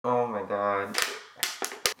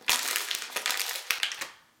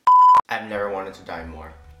I've never wanted to die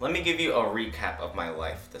more. Let me give you a recap of my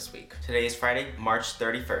life this week. Today is Friday, March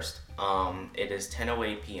 31st. It is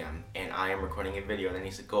 10:08 p.m. and I am recording a video that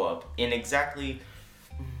needs to go up in exactly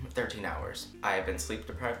 13 hours. I have been sleep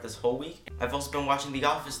deprived this whole week. I've also been watching The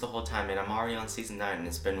Office the whole time and I'm already on season 9 and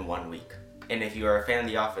it's been 1 week. And if you are a fan of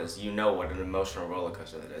The Office, you know what an emotional roller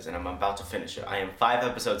coaster that is, and I'm about to finish it. I am 5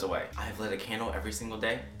 episodes away. I have lit a candle every single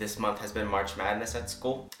day. This month has been March Madness at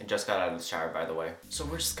school. I just got out of the shower, by the way. So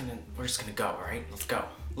we're just gonna go, alright? Let's go.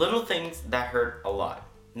 Little things that hurt a lot.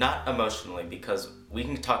 Not emotionally, because we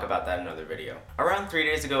can talk about that in another video. Around 3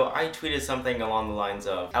 days ago, I tweeted something along the lines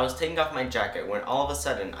of, I was taking off my jacket when all of a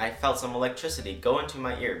sudden I felt some electricity go into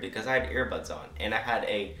my ear because I had earbuds on, and I had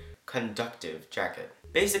a conductive jacket.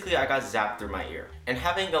 Basically, I got zapped through my ear. And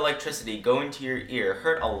having electricity go into your ear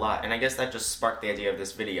hurt a lot, and I guess that just sparked the idea of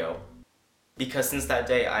this video. Because since that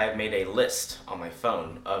day, I have made a list on my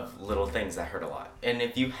phone of little things that hurt a lot. And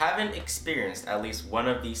if you haven't experienced at least one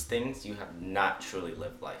of these things, you have not truly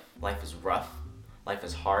lived life. Life is rough, life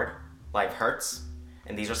is hard, life hurts,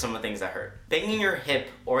 and these are some of the things that hurt. Banging your hip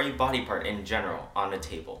or a body part in general on a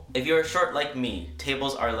table. If you're short like me,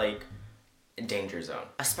 tables are like danger zone,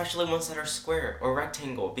 especially ones that are square or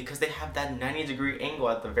rectangle, because they have that 90-degree angle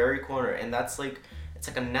at the very corner, and that's like, it's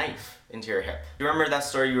like a knife into your hip. You remember that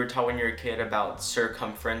story you were taught when you were a kid about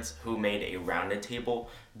Circumference, who made a rounded table?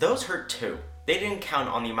 Those hurt too. They didn't count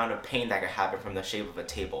on the amount of pain that could happen from the shape of a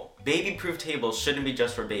table. Baby-proof tables shouldn't be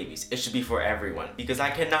just for babies. It should be for everyone, because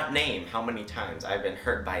I cannot name how many times I've been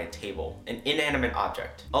hurt by a table, an inanimate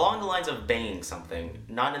object. Along the lines of banging something,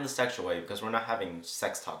 not in the sexual way, because we're not having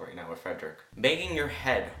sex talk right now with Frederic. Banging your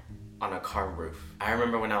head on a car roof. I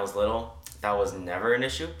remember when I was little, that was never an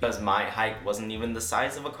issue, because my height wasn't even the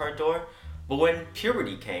size of a car door. But when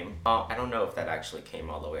puberty came, I don't know if that actually came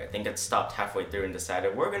all the way. I think it stopped halfway through and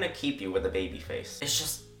decided, we're gonna keep you with a baby face. It's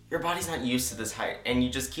just, your body's not used to this height, and you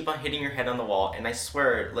just keep on hitting your head on the wall, and I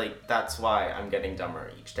swear, like, that's why I'm getting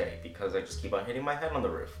dumber each day, because I just keep on hitting my head on the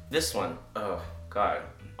roof. This one, oh god.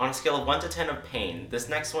 On a scale of 1 to 10 of pain, this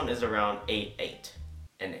next one is around 8.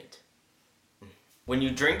 When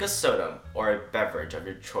you drink a soda or a beverage of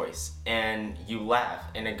your choice and you laugh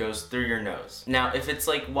and it goes through your nose. Now, if it's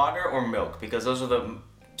like water or milk, because those are the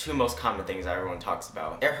two most common things that everyone talks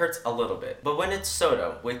about, it hurts a little bit. But when it's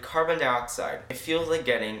soda with carbon dioxide, it feels like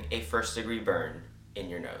getting a first-degree burn in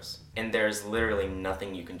your nose. And there's literally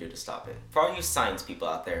nothing you can do to stop it. For all you science people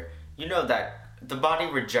out there, you know that the body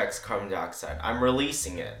rejects carbon dioxide. I'm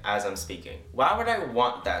releasing it as I'm speaking. Why would I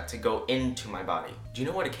want that to go into my body? Do you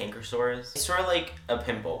know what a canker sore is? It's sort of like a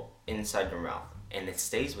pimple inside your mouth, and it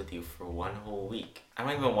stays with you for 1 whole week. I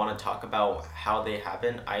don't even want to talk about how they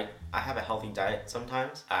happen. I have a healthy diet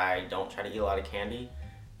sometimes. I don't try to eat a lot of candy,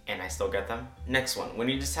 and I still get them. Next one, when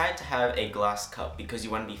you decide to have a glass cup because you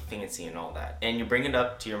want to be fancy and all that, and you bring it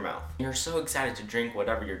up to your mouth, and you're so excited to drink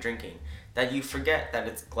whatever you're drinking that you forget that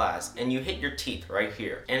it's glass, and you hit your teeth right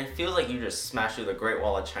here, and it feels like you just smashed through the Great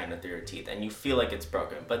Wall of China through your teeth, and you feel like it's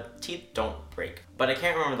broken, but teeth don't break. But I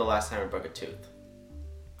can't remember the last time I broke a tooth.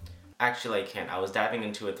 Actually, I can't. I was diving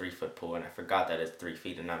into a 3-foot pool and I forgot that it's 3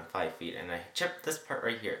 feet and I'm 5 feet, and I chipped this part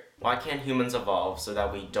right here. Why can't humans evolve so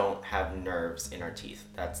that we don't have nerves in our teeth?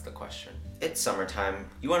 That's the question. It's summertime.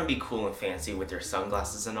 You want to be cool and fancy with your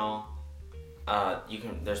sunglasses and all.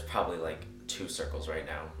 There's probably like 2 circles right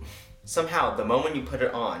now. Somehow, the moment you put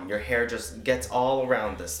it on, your hair just gets all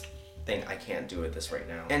around this thing. I can't do it this right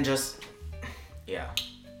now. And just, yeah.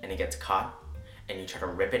 And it gets caught. And you try to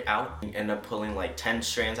rip it out, you end up pulling like 10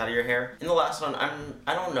 strands out of your hair. In the last one,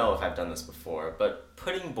 I don't know if I've done this before, but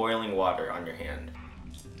putting boiling water on your hand.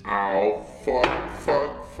 Ow,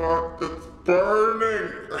 fuck, it's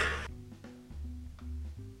burning!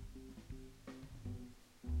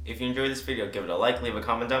 If you enjoyed this video, give it a like, leave a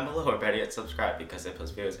comment down below, or better yet, subscribe, because I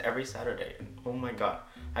post videos every Saturday. And oh my god,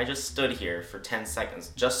 I just stood here for 10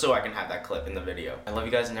 seconds just so I can have that clip in the video. I love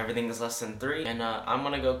you guys, and everything is less than 3, and I'm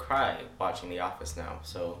gonna go cry watching The Office now,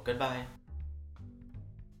 so goodbye.